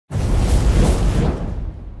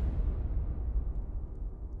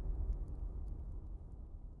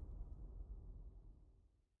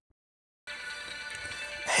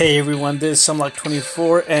Hey everyone, this is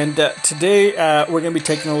Sunlock24, and today we're going to be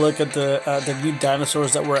taking a look at the new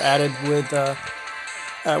dinosaurs that were added with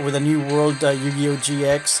a new world, Yugioh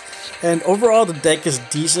GX. And overall, the deck is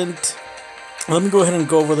decent. Let me go ahead and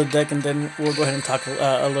go over the deck, and then we'll go ahead and talk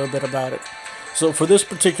a little bit about it. So for this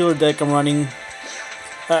particular deck, I'm running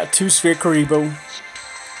 2 Sphere Kuribohs,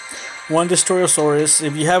 1 Destroyosaurus.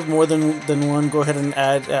 If you have more than one, go ahead and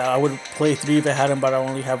add. I would play 3 if I had them, but I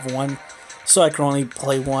only have 1. So I can only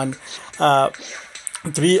play 1. 3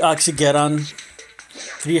 Oxygeddon,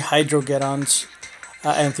 3 Hydrogeddons,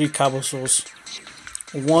 and 3 Cabosos.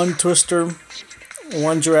 1 Twister,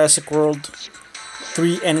 1 Jurassic World,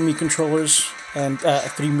 3 enemy controllers, and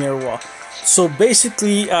 3 Mirror Wall. So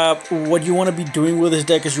basically, what you want to be doing with this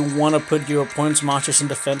deck is you want to put your opponent's monsters in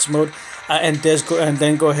defense mode, and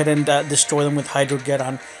then go ahead and destroy them with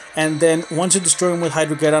Hydrogeddon. And then once you destroy them with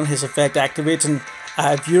Hydrogeddon, his effect activates, and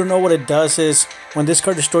if you don't know what it does, is when this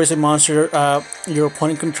card destroys a monster your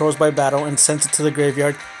opponent controls by battle and sends it to the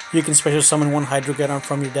graveyard, you can special summon 1 Hydrogeddon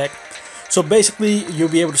from your deck. So basically, you'll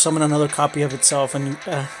be able to summon another copy of itself, and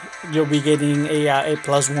you'll be getting a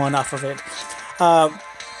 +1 off of it.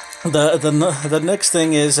 The next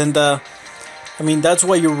thing is, and I mean, that's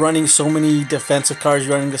why you're running so many defensive cards.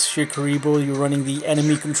 You're running the Sphere Kuribohs, you're running the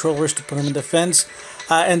enemy controllers to put them in defense,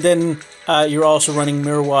 and then you're also running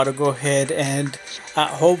Mirror Wall to go ahead and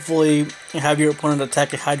hopefully have your opponent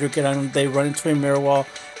attack a Hydrogeddon. They run into a Mirror Wall,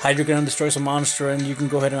 Hydrogeddon destroys a monster, and you can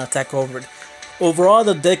go ahead and attack over it. Overall,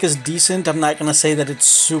 the deck is decent. I'm not gonna say that it's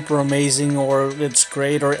super amazing or it's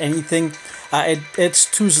great or anything. It's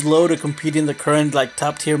too slow to compete in the current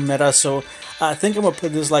top tier meta. So I think I'm gonna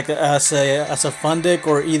put this as a fun deck,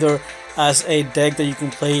 or either as a deck that you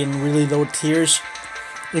can play in really low tiers.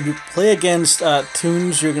 If you play against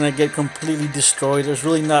Toons, you're gonna get completely destroyed. There's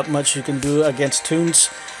really not much you can do against Toons.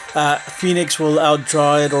 Phoenix will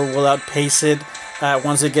outdraw it or will outpace it.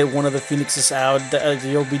 Once they get one of the Phoenixes out,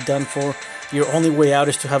 you'll be done for. Your only way out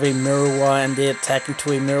is to have a Mirror Wall, and they attack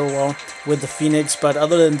into a Mirror Wall with the Phoenix. But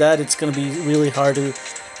other than that, it's going to be really hard to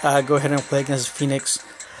go ahead and play against Phoenix.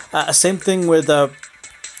 Same thing with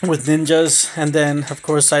ninjas, and then of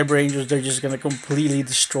course Cyber Angels. They're just going to completely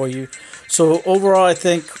destroy you. So overall, I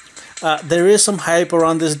think there is some hype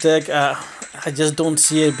around this deck. I just don't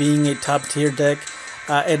see it being a top tier deck.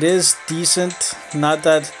 It is decent, not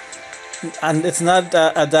that, and it's not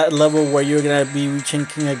at that level where you're going to be reaching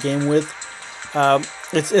King of Game with.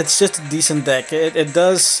 It's just a decent deck. It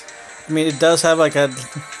does have like a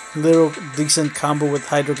little decent combo with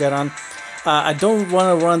Hydrogeddon. I don't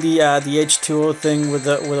want to run the H2O thing with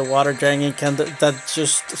the Water Dragon. That's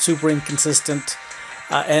just super inconsistent.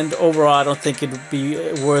 And overall, I don't think it would be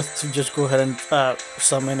worth to just go ahead and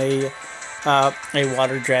summon a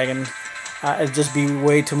Water Dragon. It'd just be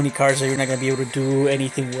way too many cards that you're not gonna be able to do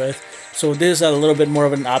anything with. So this is a little bit more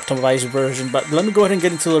of an optimized version. But let me go ahead and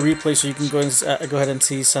get into the replay so you can go ahead and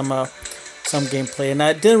see some gameplay. And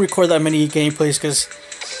I didn't record that many gameplays because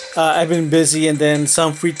I've been busy, and then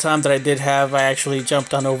some free time that I did have, I actually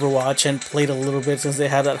jumped on Overwatch and played a little bit since they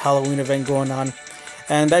had that Halloween event going on.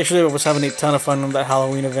 And actually, I was having a ton of fun on that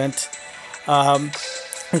Halloween event.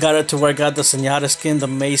 Got it to where I got the Senyata skin, the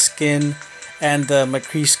May skin, and the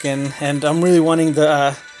McCree skin. And I'm really wanting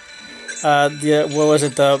the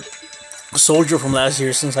Soldier from last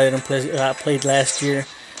year, since I didn't played last year.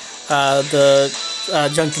 The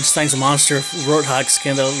Junkenstein's Monster Roadhog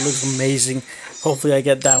skin, that looks amazing. Hopefully I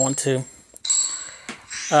get that one too.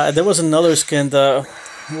 There was another skin,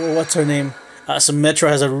 what's her name? Symmetra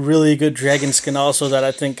has a really good dragon skin also that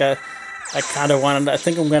I think I kind of wanted. I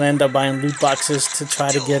think I'm going to end up buying loot boxes to try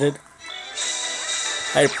to get it.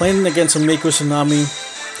 I played against a Mako Tsunami,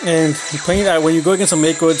 and when you go against a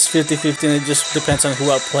Mako, it's 50-50, and it just depends on who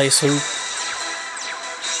outplays who.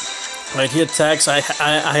 Right, he attacks.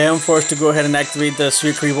 I am forced to go ahead and activate the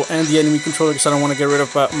Sphere Kuribohs and the enemy controller because I don't want to get rid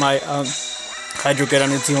of my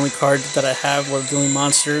Hydrogeddon. It's the only card that I have, or the only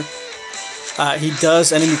monster. He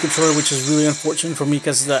does enemy controller, which is really unfortunate for me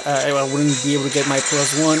because I wouldn't be able to get my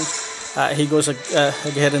 +1. He goes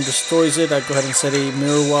ahead and destroys it. I go ahead and set a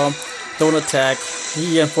Mirror Wall. Don't attack.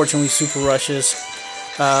 He unfortunately super rushes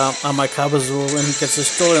on my Cabozo, and he gets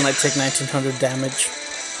destroyed, and I take 1900 damage.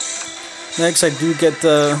 Next, I do get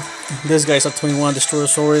this guy's at 21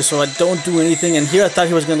 Destroyosaurus, so I don't do anything. And here I thought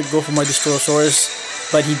he was going to go for my Destroyosaurus,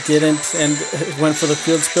 but he didn't, and went for the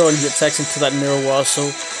field spell, and he attacks into that Mirror Wall.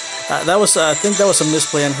 So I think that was a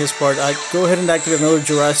misplay on his part. I go ahead and activate another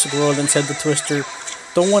Jurassic World and set the Twister.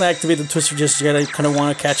 Don't want to activate the Twister just yet. I kind of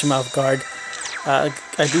want to catch him off guard. I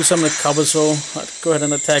do summon a Cabozo. Go ahead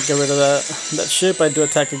and attack, get rid of that ship. I do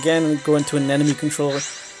attack again and go into an enemy controller.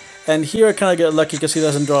 And here I kind of get lucky because he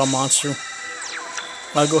doesn't draw a monster.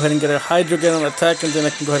 I'll go ahead and get a Hydrogeddon attack, and then I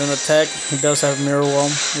can go ahead and attack. He does have Mirror Wall,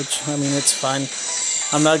 which, I mean, it's fine.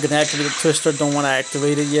 I'm not going to activate the Twister, don't want to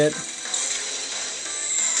activate it yet.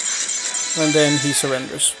 And then he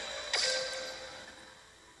surrenders.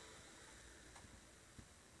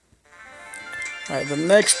 Alright, the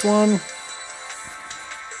next one.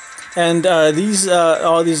 And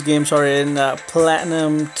all these games are in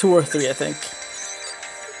Platinum 2 or 3, I think.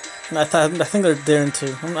 And I think they're there in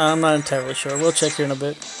 2. I'm not entirely sure. We'll check here in a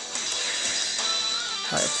bit.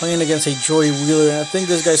 Alright, playing against a Joy Wheeler, and I think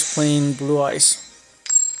this guy's playing Blue Eyes.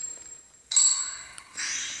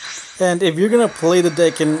 And if you're gonna play the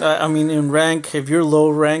deck in, in rank, if you're low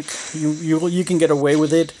rank, you can get away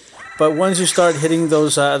with it. But once you start hitting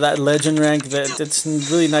those that legend rank, it's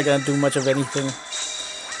really not gonna do much of anything.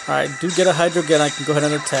 Alright, do get a Hydrogeddon, I can go ahead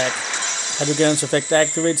and attack. Hydrogeddon's effect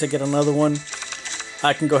activates, I get another one.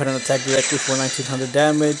 I can go ahead and attack directly for 1900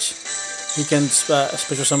 damage. He can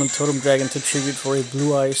special summon Totem Dragon to tribute for a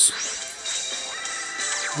Blue Eyes.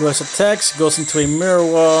 Blue Eyes attacks, goes into a Mirror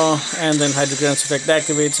Wall, and then Hydrogeddon's effect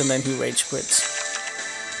activates, and then he rage quits.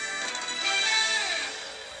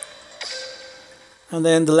 And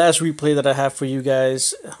then the last replay that I have for you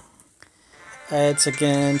guys, it's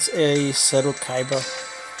against a Sphere Kuribohs.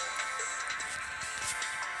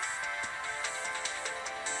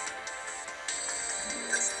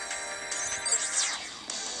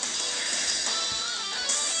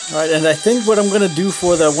 Alright, and I think what I'm going to do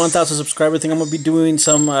for the 1,000 subscriber thing, I'm going to be doing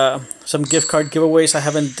some gift card giveaways. I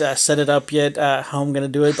haven't set it up yet, how I'm going to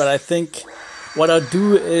do it, but I think what I'll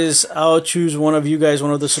do is I'll choose one of you guys,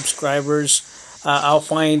 one of the subscribers. I'll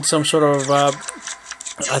find some sort of, I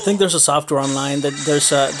think there's a software online that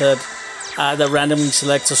randomly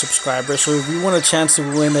selects a subscriber. So if you want a chance to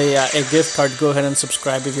win a gift card, go ahead and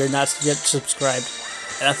subscribe if you're not yet subscribed.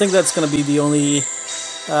 And I think that's going to be the only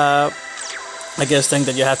I guess thing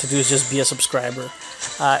that you have to do is just be a subscriber,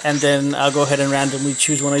 and then I'll go ahead and randomly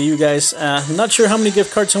choose one of you guys. I'm not sure how many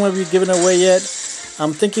gift cards I'm going to be giving away yet.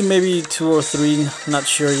 I'm thinking maybe 2 or 3, not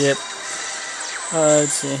sure yet.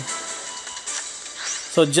 Let's see.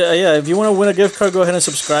 So yeah, if you want to win a gift card, go ahead and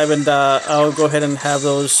subscribe, and I'll go ahead and have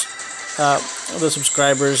those the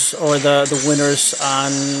subscribers or the winners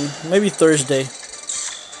on maybe Thursday.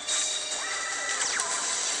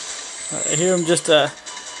 Here I'm just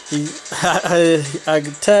I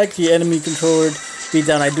attacked the enemy controller, beat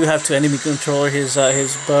down. I do have to enemy controller his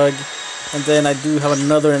bug, and then I do have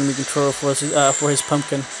another enemy controller for his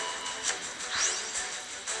pumpkin.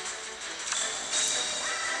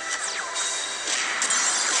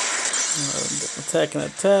 Attack and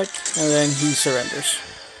attack, and then he surrenders.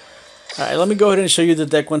 Alright, let me go ahead and show you the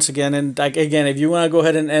deck once again. And again, if you want to go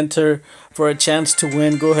ahead and enter for a chance to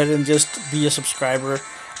win, go ahead and just be a subscriber.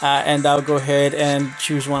 And I'll go ahead and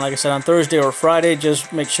choose one, like I said, on Thursday or Friday.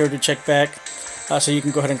 Just make sure to check back so you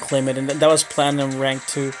can go ahead and claim it. And that was Platinum Rank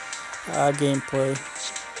 2 gameplay.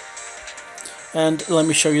 And let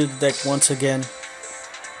me show you the deck once again.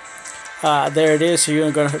 There it is. So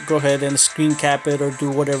you're going to go ahead and screen cap it or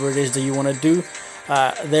do whatever it is that you want to do.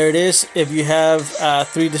 There it is. If you have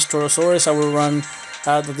 3 Destroyosaurus, I will run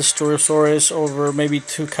the Destroyosaurus over maybe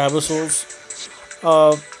 2 Cabosaurs.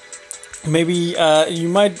 Maybe you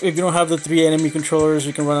might, if you don't have the 3 enemy controllers,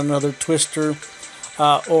 you can run another Twister,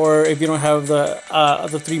 or if you don't have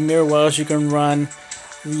the 3 Mirror Wells, you can run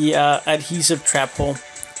the Adhesive Trap Hole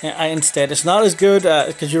instead. It's not as good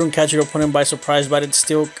because you don't catch your opponent by surprise, but it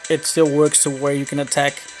still works to where you can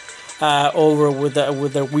attack over with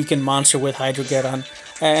a weakened monster with Hydrogeddon,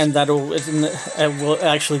 and that will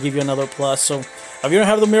actually give you another plus. So if you don't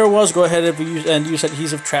have the Mirror Wells, go ahead and use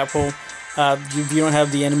Adhesive Trap Hole. If you don't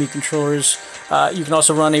have the enemy controllers, you can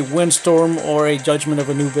also run a Windstorm or a Judgment of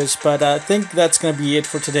Anubis. But I think that's going to be it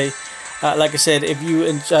for today. Like I said, if you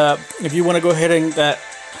want to go ahead and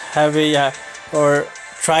have a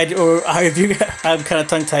I'm kind of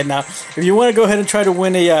tongue tied now. If you want to go ahead and try to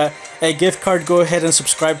win a gift card, go ahead and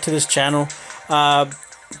subscribe to this channel.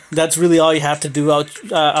 That's really all you have to do.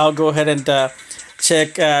 I'll go ahead and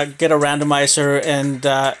get a randomizer and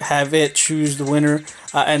have it choose the winner,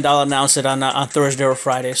 and I'll announce it on Thursday or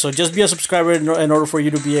Friday. So just be a subscriber in order for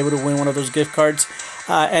you to be able to win one of those gift cards.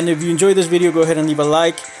 And if you enjoyed this video, go ahead and leave a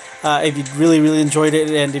like. If you really enjoyed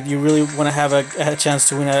it, and if you really want to have a chance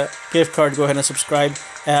to win a gift card, go ahead and subscribe,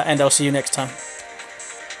 and I'll see you next time.